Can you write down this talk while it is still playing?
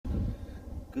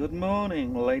Good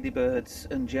morning, ladybirds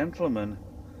and gentlemen.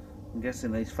 I'm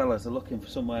guessing these fellas are looking for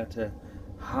somewhere to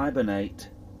hibernate.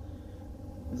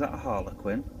 Is that a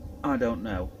harlequin? I don't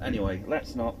know. Anyway,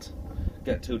 let's not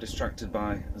get too distracted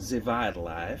by the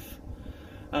wildlife.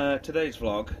 Today's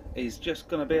vlog is just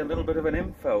going to be a little bit of an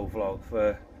info vlog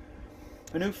for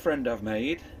a new friend I've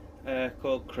made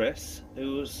called Chris,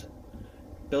 who's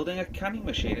building a canning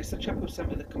machine. It's the chap who sent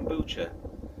me the kombucha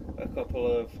a couple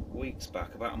of weeks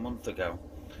back, about a month ago.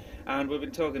 And we've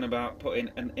been talking about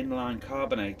putting an inline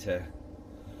carbonator,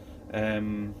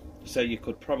 so you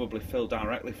could probably fill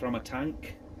directly from a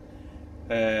tank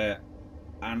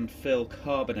and fill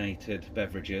carbonated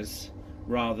beverages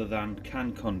rather than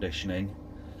can conditioning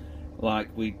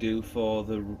like we do for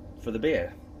the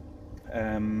beer.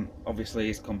 Obviously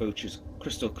his kombucha's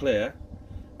crystal clear,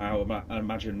 I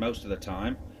imagine, most of the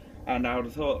time, and I would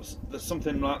have thought that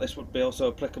something like this would be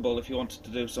also applicable if you wanted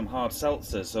to do some hard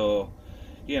seltzers or,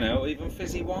 you know, even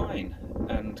fizzy wine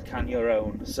and can your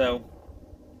own. So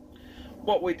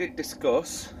what we did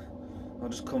discuss, I'll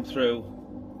just come through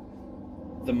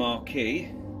the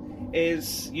marquee,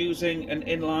 is using an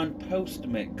inline post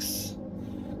mix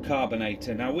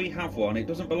carbonator. Now we have one. It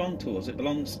doesn't belong to us, it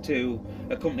belongs to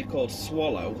a company called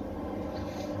Swallow.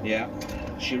 Yeah,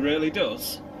 she really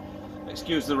does.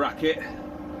 Excuse the racket.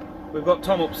 We've got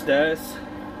Tom upstairs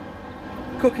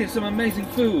cooking some amazing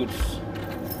foods.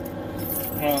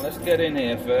 Right, let's get in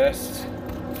here first.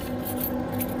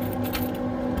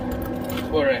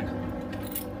 We're in.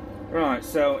 Right,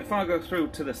 so if I go through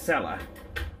to the cellar,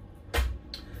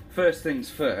 first things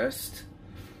first.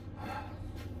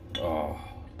 Oh,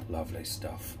 lovely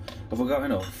stuff. Have we got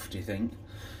enough, do you think?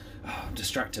 Oh, I'm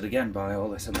distracted again by all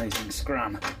this amazing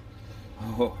scran.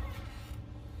 Oh,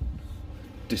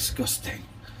 disgusting.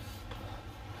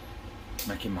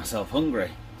 Making myself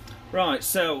hungry. Right,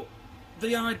 so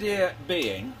the idea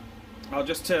being, I'll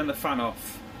just turn the fan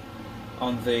off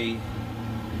on the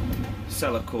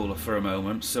cellar cooler for a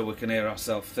moment so we can hear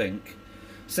ourselves think.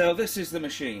 So this is the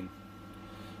machine.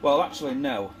 Well, actually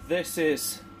no, this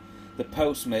is the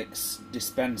post mix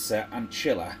dispenser and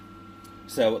chiller.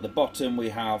 So at the bottom we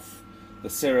have the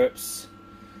syrups.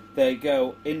 They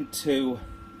go into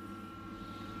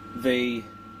the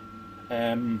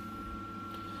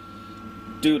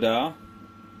doodah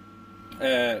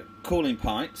cooling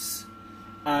pipes,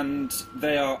 and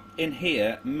they are in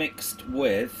here mixed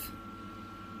with,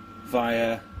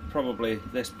 via probably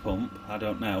this pump, I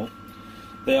don't know,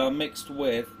 they are mixed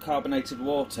with carbonated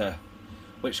water,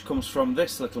 which comes from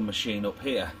this little machine up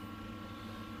here,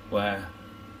 where,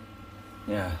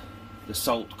 yeah, the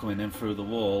salt coming in through the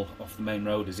wall off the main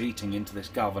road is eating into this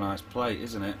galvanised plate,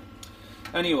 isn't it?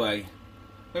 Anyway,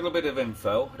 a little bit of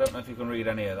info. I don't know if you can read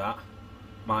any of that.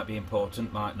 Might be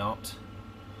important, might not.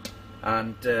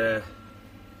 And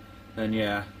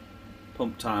yeah,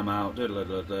 pump time out.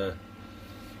 Okay,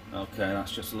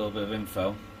 that's just a little bit of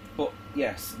info. But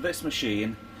yes, this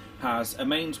machine has a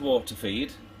mains water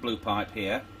feed, blue pipe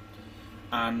here,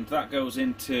 and that goes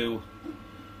into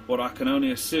what I can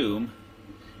only assume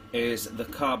is the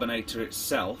carbonator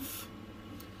itself,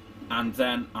 and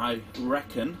then I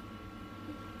reckon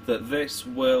that this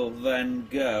will then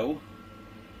go,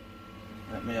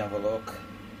 let me have a look,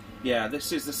 yeah,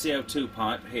 this is the CO2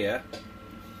 pipe here,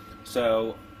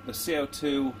 so the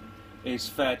CO2 is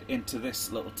fed into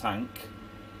this little tank,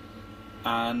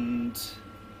 and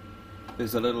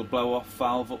there's a little blow off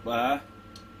valve up there,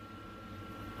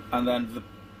 and then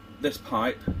this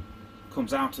pipe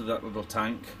comes out of that little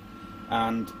tank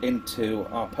and into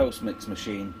our post mix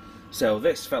machine. So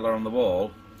this fella on the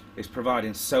wall is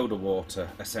providing soda water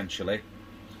essentially,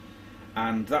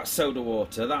 and that soda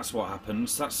water, that's what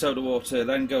happens, that soda water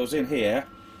then goes in here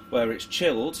where it's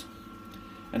chilled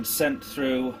and sent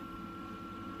through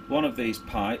one of these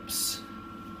pipes,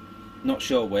 not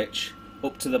sure which,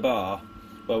 up to the bar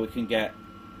where we can get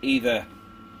either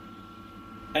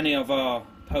any of our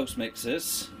post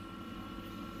mixers.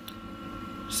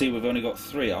 See, we've only got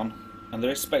 3 on, and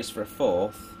there is space for a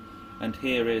 4th, and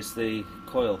here is the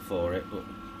coil for it, but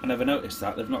I never noticed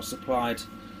that they've not supplied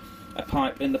a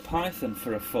pipe in the Python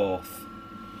for a 4th.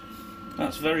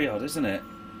 That's very odd, isn't it?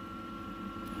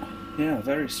 Yeah,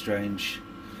 very strange.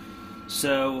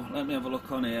 So let me have a look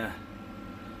on here.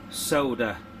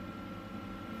 Soda,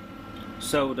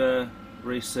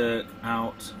 recirc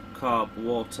out, carb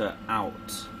water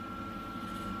out.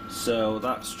 So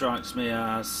that strikes me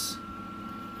as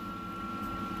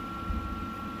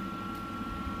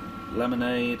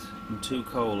lemonade and 2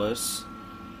 colas,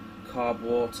 carb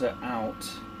water out.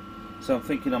 So I'm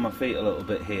thinking on my feet a little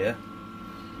bit here,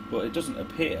 but it doesn't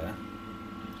appear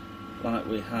like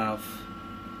we have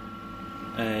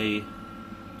a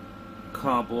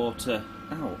carb water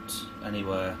out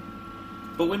anywhere,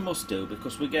 but we must do,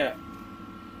 because we get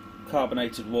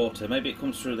carbonated water. Maybe it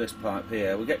comes through this pipe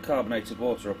here. We get carbonated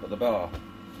water up at the bar.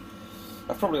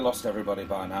 I've probably lost everybody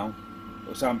by now,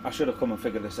 so I should have come and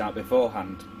figured this out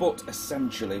beforehand. But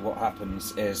essentially what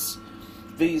happens is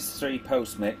these three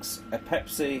post mix, a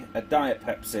Pepsi, a Diet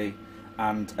Pepsi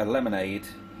and a lemonade,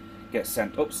 get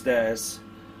sent upstairs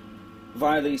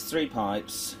via these three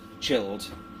pipes, chilled,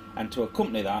 and to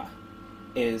accompany that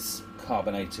is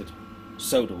carbonated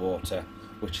soda water,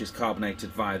 which is carbonated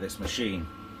via this machine.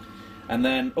 And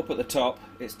then up at the top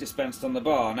it's dispensed on the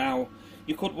bar. Now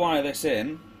you could wire this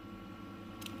in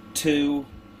to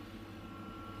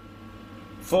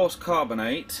force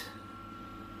carbonate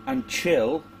and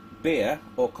chill beer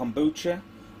or kombucha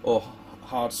or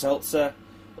hard seltzer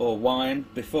or wine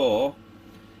before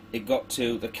it got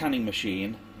to the canning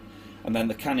machine, and then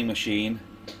the canning machine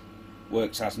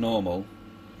works as normal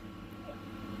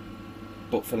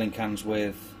but filling cans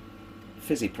with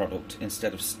fizzy product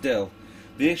instead of still.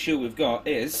 The issue we've got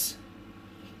is,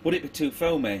 would it be too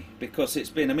foamy? Because it's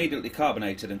been immediately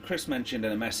carbonated, and Chris mentioned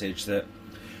in a message that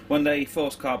when they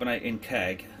force carbonate in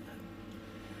keg,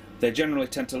 they generally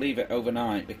tend to leave it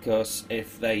overnight, because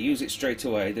if they use it straight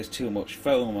away there's too much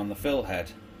foam on the fill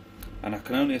head, and I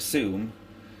can only assume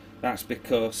that's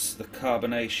because the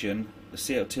carbonation, the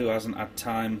CO2 hasn't had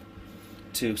time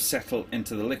to settle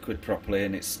into the liquid properly,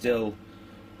 and it's still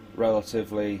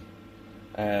relatively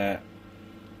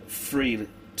free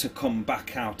to come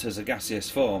back out as a gaseous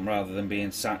form rather than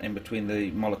being sat in between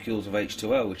the molecules of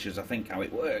H2O, which is I think how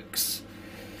it works.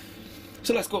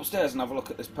 So let's go upstairs and have a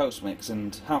look at this post mix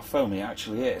and how foamy it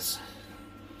actually is.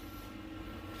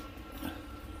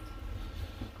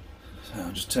 So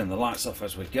I'll just turn the lights off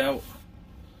as we go.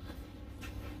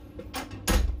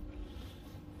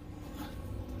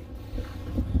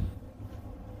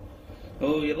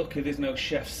 Oh, you're lucky there's no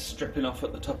chefs stripping off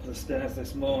at the top of the stairs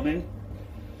this morning,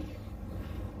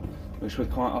 which we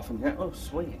quite often get. Oh,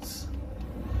 sweets.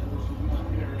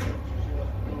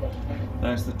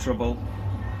 There's the trouble.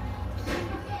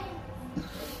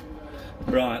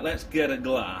 Right, let's get a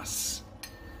glass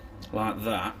like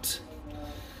that,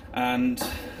 and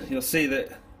you'll see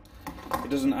that it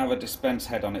doesn't have a dispense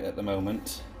head on it at the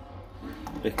moment,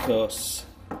 because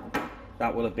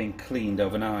that will have been cleaned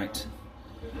overnight.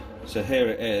 So here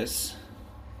it is.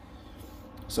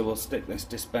 So we'll stick this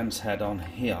dispense head on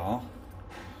here.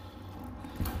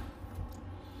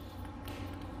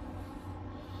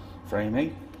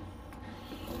 Framing.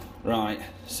 Right,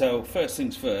 so first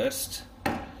things first,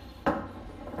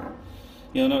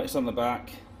 you'll notice on the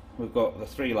back we've got the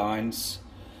 3 lines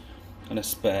and a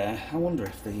spare. I wonder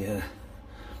if the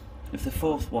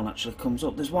fourth one actually comes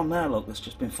up. There's one there, look, that's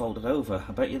just been folded over.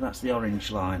 I bet you that's the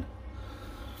orange line.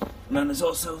 And then there's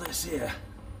also this here,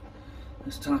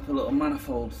 this type of little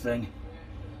manifold thing.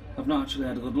 I've not actually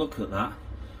had a good look at that.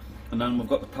 And then we've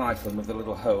got the python with the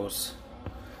little hose,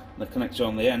 the connector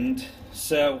on the end.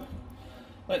 So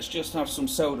let's just have some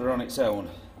soda on its own,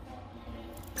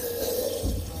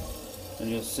 and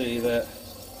you'll see that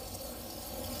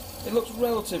it looks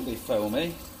relatively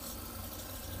foamy,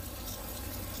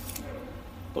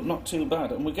 but not too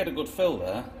bad, and we get a good fill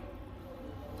there,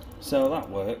 so that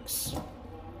works.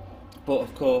 But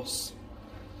of course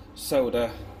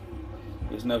soda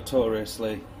is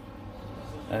notoriously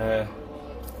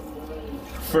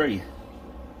free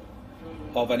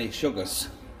of any sugars,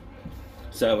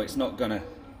 so it's not gonna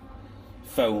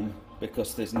foam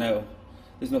because there's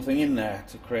nothing in there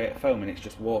to create foam, and it's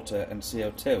just water and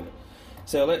CO2.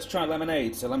 So let's try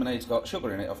lemonade. So lemonade's got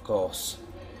sugar in it, of course.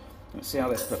 Let's see how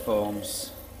this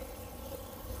performs,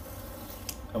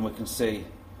 and we can see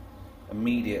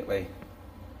immediately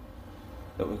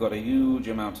that we've got a huge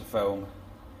amount of foam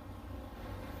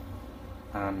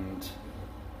and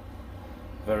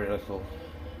very little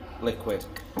liquid.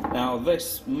 Now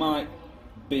this might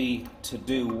be to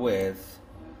do with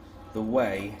the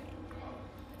way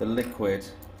the liquid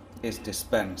is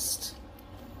dispensed.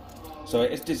 So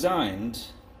it is designed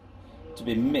to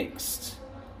be mixed.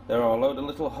 There are a load of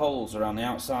little holes around the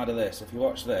outside of this. If you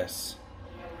watch this,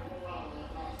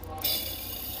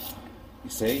 you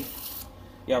see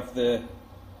you have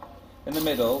in the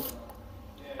middle,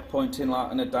 pointing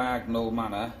like in a diagonal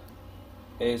manner,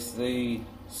 is the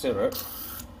syrup,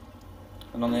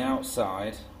 and on the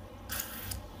outside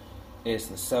is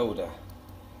the soda.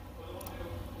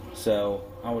 So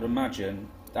I would imagine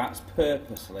that's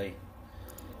purposely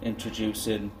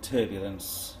introducing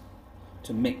turbulence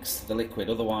to mix the liquid.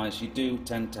 Otherwise you do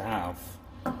tend to have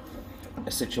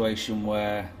a situation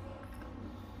where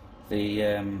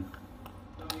the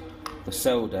the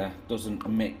soda doesn't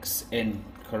mix in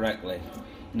correctly.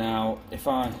 Now, if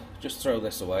I just throw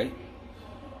this away,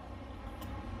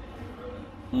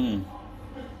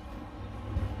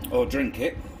 or drink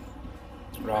it,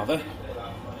 rather,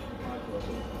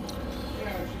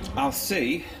 I'll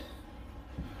see.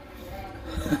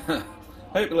 I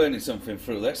hope you're learning something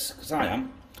through this, because I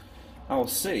am. I'll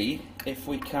see if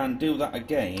we can do that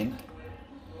again,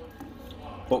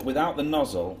 but without the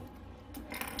nozzle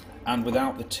and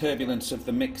without the turbulence of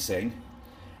the mixing,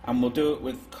 and we'll do it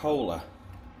with cola,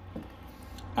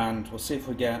 and we'll see if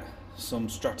we get some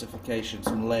stratification,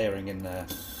 some layering in there.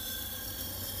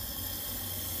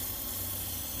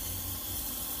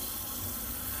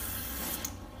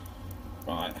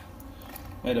 Right,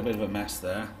 made a bit of a mess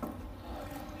there,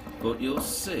 but you'll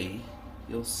see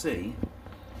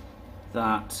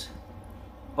that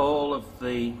all of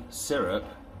the syrup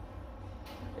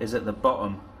is at the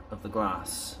bottom of the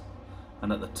glass,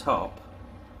 and at the top,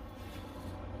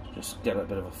 just get a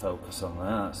bit of a focus on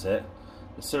there, that's it.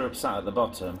 The syrup sat at the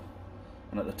bottom,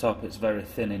 and at the top it's very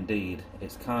thin indeed.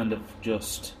 It's kind of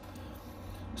just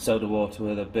soda water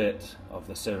with a bit of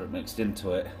the syrup mixed into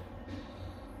it.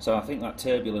 So I think that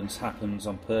turbulence happens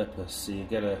on purpose, so you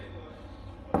get a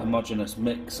homogeneous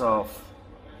mix of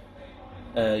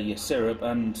your syrup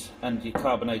and your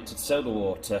carbonated soda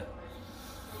water.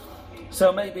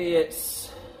 So maybe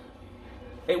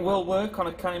it will work on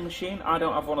a canning machine. I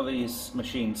don't have one of these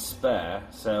machines spare,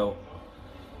 so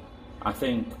I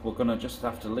think we're going to just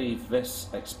have to leave this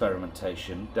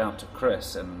experimentation down to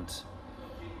Chris, and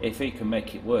if he can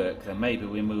make it work, then maybe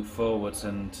we move forwards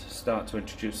and start to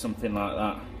introduce something like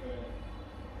that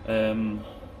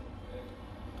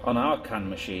on our can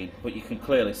machine. But you can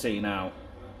clearly see now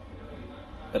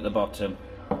at the bottom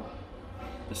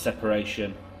the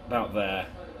separation about there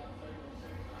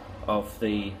of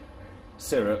the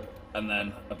syrup, and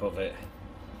then above it,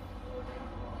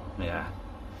 yeah,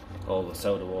 all the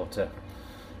soda water.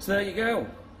 So there you go.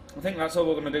 I think that's all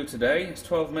we're going to do today. It's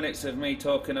 12 minutes of me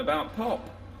talking about pop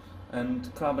and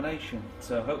carbonation,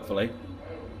 so hopefully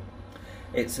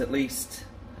it's at least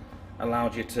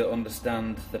allowed you to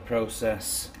understand the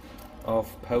process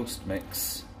of post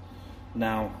mix.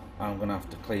 Now I'm going to have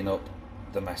to clean up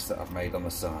the mess that I've made on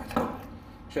the side.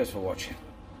 Cheers for watching.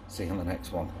 See you on the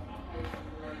next one.